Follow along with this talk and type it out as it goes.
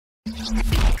Hi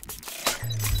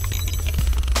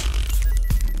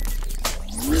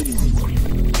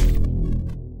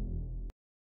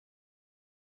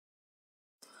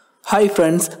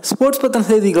friends, sports பத்தின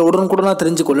செய்திகளை உடனுக்குடனா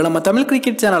தெரிஞ்சுக்கொள்ள நம்ம தமிழ்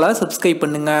கிரிக்கெட் சேனலை சப்ஸ்கிரைப்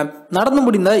பண்ணுங்க. நடந்து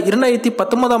முடிந்த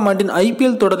 2019ஆம் ஆண்டின்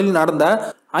IPL தொடரில் நடந்த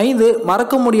 5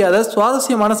 மறக்க முடியாத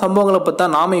சுவாரஸ்யமான சம்பவங்களை பத்தி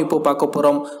நாம இப்போ பார்க்க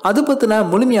போறோம். அது பத்தின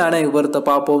முழுமையான விவரத்தை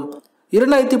பார்ப்போம்.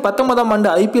 2019ஆம் ஆண்டு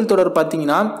IPL தொடர்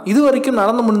பார்த்தீங்கன்னா இதுவரைக்கும்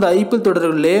நடந்து முடிந்த IPL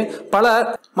தொடர்களிலே பல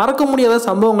மறக்க முடியாத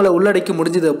சம்பவங்களை உள்ளடக்கி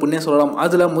முடிஞ்சது அப்படின்னே சொல்லலாம்.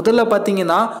 அதுல முதல்ல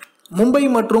பார்த்தீங்கன்னா மும்பை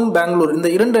மற்றும் பெங்களூர் இந்த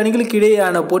இரண்டு அணிகளுக்கு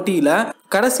இடையேயான போட்டியில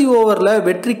கடைசி ஓவர்ல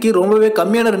வெற்றிக்கு ரொம்பவே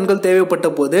கம்மியான ரன்கள் தேவைப்பட்ட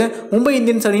போது மும்பை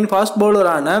இந்தியன்ஸ் அணியின் ஃபாஸ்ட்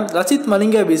பவுலரான ரஷித்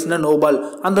மலிங்கா வீசின நோபால்.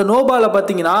 அந்த நோபாலை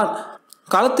பார்த்தீங்கன்னா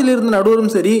களத்தில் இருந்து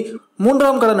நடுவரும் சரி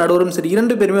மூன்றாம் கள நடுவரும் சரி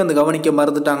இரண்டு பேருமே வந்து கவனிக்க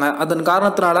மறந்துட்டாங்க. அதன்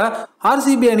காரணத்தினால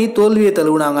RCB அணி தோல்வியை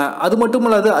தழுவினாங்க. அது மட்டும்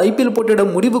இல்லாது IPL போட்டியோட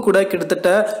முடிவு கூட கிட்டத்தட்ட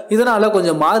இதனால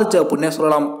கொஞ்சம் மாறுச்சு அப்படின்னே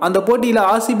சொல்லலாம். அந்த போட்டியில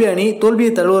RCB அணி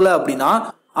தோல்வியை தழுவல அப்படின்னா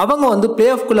அவங்க வந்து பிளே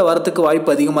ஆஃப்குள்ள வரதுக்கு வாய்ப்பு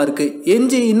அதிகமாக இருக்கு.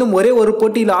 எஞ்சி இன்னும் ஒரே ஒரு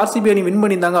போட்டியில் RCB அணி வின்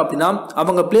பண்ணியிருந்தாங்க அப்படின்னா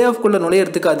அவங்க பிளே ஆஃப்குள்ள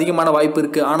நுழையறதுக்கு அதிகமான வாய்ப்பு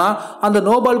இருக்கு. ஆனால் அந்த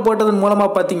நோபால் போட்டதன் மூலமா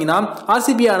பார்த்தீங்கன்னா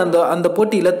RCB அந்த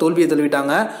போட்டியில தோல்வியை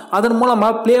தழுவிட்டாங்க. அதன் மூலமா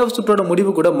பிளே ஆஃப் சுற்றோட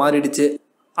முடிவு கூட மாறிடுச்சு.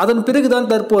 அதன் பிறகுதான்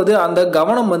தற்போது அந்த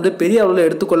கவனம் வந்து பெரிய அளவில்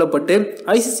எடுத்துக்கொள்ளப்பட்டு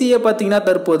ICCயை பார்த்தீங்கன்னா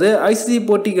தற்போது ICC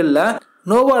போட்டிகளில்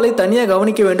நோபாலை தனியாக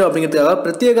கவனிக்க வேண்டும் அப்படிங்கிறதுக்காக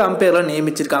பிரத்யேக அம்பையர்லாம்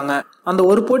நியமிச்சிருக்காங்க. அந்த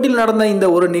ஒரு போட்டியில் நடந்த இந்த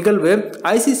ஒரு நிகழ்வு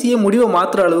ICCயை முடிவை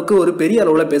மாற்றுற அளவுக்கு ஒரு பெரிய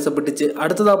அளவில் பேசப்பட்டுச்சு.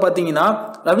 அடுத்ததாக பார்த்தீங்கன்னா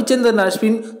ரவிச்சந்திரன்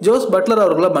அஸ்வின் ஜோஸ் பட்லர்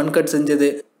அவர்களை பன்கட் செஞ்சது.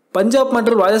 பஞ்சாப்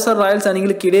மற்றும் ராஜஸ்தான் ராயல்ஸ்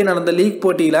அணிகளுக்கு இடையே நடந்த லீக்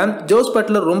போட்டியில ஜோஸ்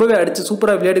பட்லர் ரொம்பவே அடிச்சு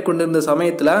சூப்பராக விளையாடி கொண்டிருந்த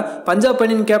சமயத்தில் பஞ்சாப்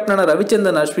அணியின் கேப்டனான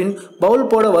ரவிச்சந்திரன் அஸ்வின் பவுல்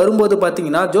போட வரும்போது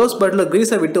பார்த்தீங்கன்னா ஜோஸ் பட்லர்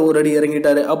கிரீஸை விட்டு ஒரு அடி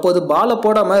இறங்கிட்டாரு. அப்போது பாலை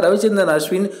போடாம ரவிச்சந்திரன்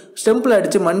அஸ்வின் ஸ்டெம்பில்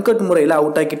அடிச்சு மன்கட் முறையில்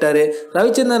அவுட் ஆக்கிட்டாரு.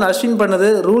 ரவிச்சந்திரன் அஸ்வின்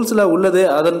பண்ணது ரூல்ஸ்ல உள்ளது.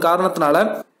 அதன் காரணத்தினால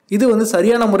இது வந்து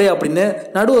சரியான முறை அப்படின்னு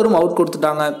நடுவரும் அவுட்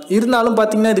கொடுத்துட்டாங்க. இருந்தாலும்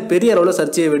பார்த்தீங்கன்னா இது பெரிய அளவில்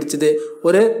சர்ச்சையை வெடிச்சுது.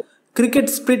 ஒரு கிரிக்கெட்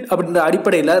ஸ்பிரிட் அப்படின்ற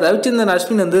அடிப்படையில் ரவிச்சந்திரன்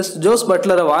அஸ்வின் வந்து ஜோஸ்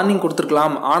பட்லரை வார்னிங்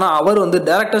கொடுத்துருக்கலாம். ஆனால் அவர் வந்து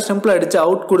டேரக்டர் ஸ்டெம்பில் அடித்து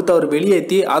அவுட் கொடுத்து அவர்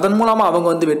வெளியேற்றி அதன் மூலமாக அவங்க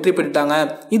வந்து வெற்றி பெற்றுட்டாங்க.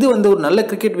 இது வந்து ஒரு நல்ல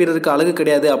கிரிக்கெட் வீரருக்கு அழகு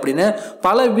கிடையாது அப்படின்னு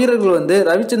பல வீரர்கள் வந்து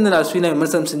ரவிச்சந்திரன் அஸ்வினை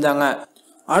விமர்சனம் செஞ்சாங்க.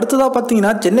 அடுத்ததாக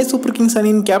பார்த்தீங்கன்னா சென்னை சூப்பர் கிங்ஸ்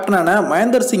அணியின் கேப்டனான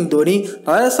மகேந்திர சிங் தோனி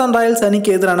ராஜஸ்தான் ராயல்ஸ்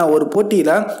அணிக்கு எதிரான ஒரு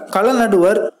போட்டியில் கள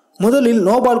நடுவர் முதலில்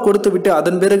நோபால் கொடுத்து விட்டு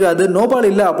அதன் பிறகு அது நோபால்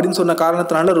இல்லை அப்படின்னு சொன்ன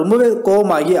காரணத்தினால ரொம்பவே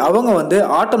கோபமாகி அவங்க வந்து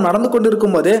ஆட்டம் நடந்து கொண்டு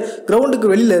இருக்கும் போதே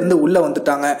கிரவுண்டுக்கு வெளியில இருந்து உள்ள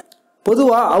வந்துட்டாங்க.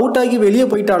 பொதுவாக அவுட் ஆகி வெளியே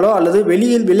போயிட்டாலோ அல்லது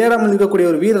வெளியில் விளையாடாமல் இருக்கக்கூடிய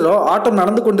ஒரு வீரரோ ஆட்டம்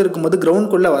நடந்து கொண்டு இருக்கும்போது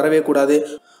கிரவுண்டுக்குள்ள வரவே கூடாது.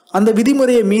 அந்த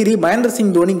விதிமுறையை மீறி மகேந்திர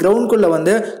சிங் தோனி கிரவுண்டுக்குள்ள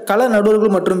வந்து கள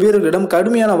நடுவர்கள் மற்றும் வீரர்களிடம்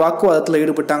கடுமையான வாக்குவாதத்தில்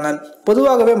ஈடுபட்டாங்க.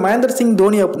 பொதுவாகவே மகேந்திர சிங்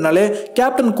தோனி அப்படின்னாலே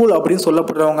கேப்டன் கூல் அப்படின்னு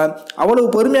சொல்லப்படுறவங்க.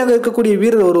 அவ்வளவு பொறுமையாக இருக்கக்கூடிய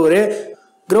வீரர் ஒருவரே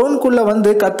கிரவுண்டுக்குள்ள வந்து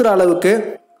கத்துற அளவுக்கு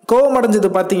கோபம் அடைஞ்சது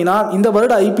பார்த்தீங்கன்னா இந்த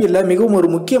வருட IPL மிகவும் ஒரு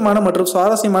முக்கியமான மற்றும்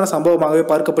சுவாரஸ்யமான சம்பவமாகவே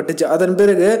பார்க்கப்பட்டுச்சு. அதன்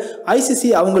பிறகு ICC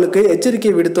அவங்களுக்கு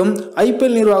எச்சரிக்கை விடுத்தும்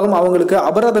IPL நிர்வாகம் அவங்களுக்கு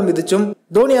அபராதம் விதிச்சும்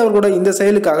தோனி அவர்களோட இந்த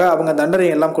செயலுக்காக அவங்க தண்டனை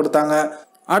எல்லாம் கொடுத்தாங்க.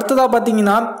 அடுத்ததாக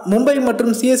பார்த்தீங்கன்னா மும்பை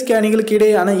மற்றும் CSK அணிகளுக்கு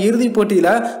இடையேயான இறுதிப்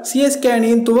போட்டியில் CSK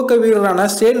அணியின் துவக்க வீரரான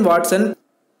ஷேன் வாட்சன்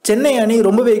சென்னை அணி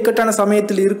ரொம்பவே இக்கட்டான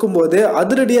சமயத்தில் இருக்கும்போது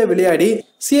அதிரடியாக விளையாடி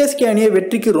CSK அணியை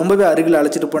வெற்றிக்கு ரொம்பவே அருகில்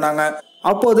அழைச்சிட்டு போனாங்க.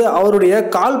 அப்போது அவருடைய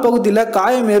கால் பகுதியில்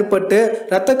காயம் ஏற்பட்டு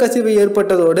இரத்த கசிவு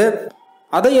ஏற்பட்டதோடு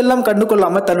அதையெல்லாம்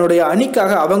கண்டுகொள்ளாமல் தன்னுடைய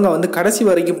அணிக்காக அவங்க வந்து கடைசி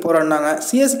வரைக்கும் போராடினாங்க.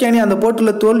 CSK அணி அந்த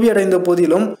போட்டியில் தோல்வி அடைந்த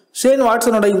போதிலும் ஷேன்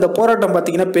வாட்சனோட இந்த போராட்டம்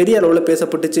பார்த்தீங்கன்னா பெரிய அளவில்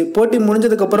பேசப்பட்டுச்சு. போட்டி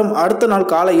முடிஞ்சதுக்கு அப்புறம் அடுத்த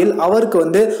நாள் காலையில் அவருக்கு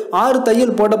வந்து 6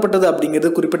 தையல் போடப்பட்டது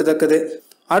அப்படிங்கிறது குறிப்பிடத்தக்கது.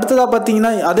 அடுத்ததாக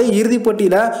பார்த்தீங்கன்னா அதே இறுதிப்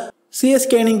போட்டியில்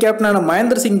CSK அணியின் கேப்டனான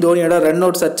மகேந்திர சிங் தோனியோட ரன்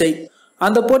அவுட் சர்ச்சை.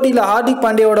 அந்த போட்டியில் ஹார்திக்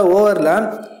பாண்டியாவோட ஓவரில்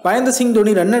மகேந்திர சிங்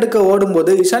தோனி ரன் எடுக்க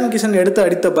ஓடும்போது இஷான் கிஷன் எடுத்து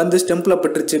அடித்த பந்து ஸ்டெம்பில்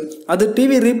பட்டுருச்சு. அது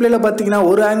டிவி ரீப்ளேல பார்த்தீங்கன்னா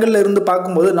ஒரு ஆங்கிள் இருந்து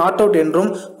பார்க்கும்போது நாட் அவுட் என்றும்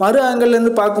மறு ஆங்கிள்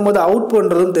இருந்து பார்க்கும்போது அவுட்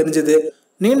போன்றதும் தெரிஞ்சது.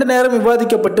 நீண்ட நேரம்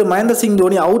விவாதிக்கப்பட்டு மகேந்திர சிங்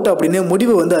தோனி அவுட் அப்படின்னு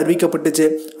முடிவு வந்து அறிவிக்கப்பட்டுச்சு.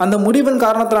 அந்த முடிவின்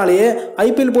காரணத்தினாலேயே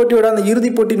IPL போட்டியோட அந்த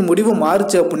இறுதிப் போட்டியின் முடிவு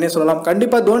மாறுச்சு அப்படின்னே சொல்லலாம்.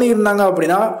 கண்டிப்பாக தோனி இருந்தாங்க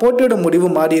அப்படின்னா போட்டியோட முடிவு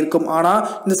மாறி இருக்கும். ஆனால்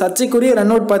இந்த சர்ச்சைக்குரிய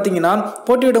ரன் அவுட் பார்த்தீங்கன்னா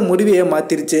போட்டியோட முடிவையே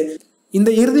மாற்றிருச்சு. இந்த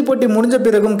இறுதிப் போட்டி முடிஞ்ச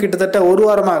பிறகும் கிட்டத்தட்ட ஒரு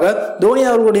வாரமாக தோனி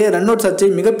அவர்களுடைய ரன் அவுட் சர்ச்சை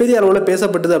மிகப்பெரிய அளவில்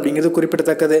பேசப்பட்டது அப்படிங்கிறது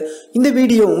குறிப்பிடத்தக்கது. இந்த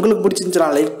வீடியோ உங்களுக்கு பிடிச்சிருந்துச்சுன்னா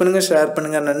லைக் பண்ணுங்க, ஷேர்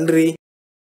பண்ணுங்க. நன்றி.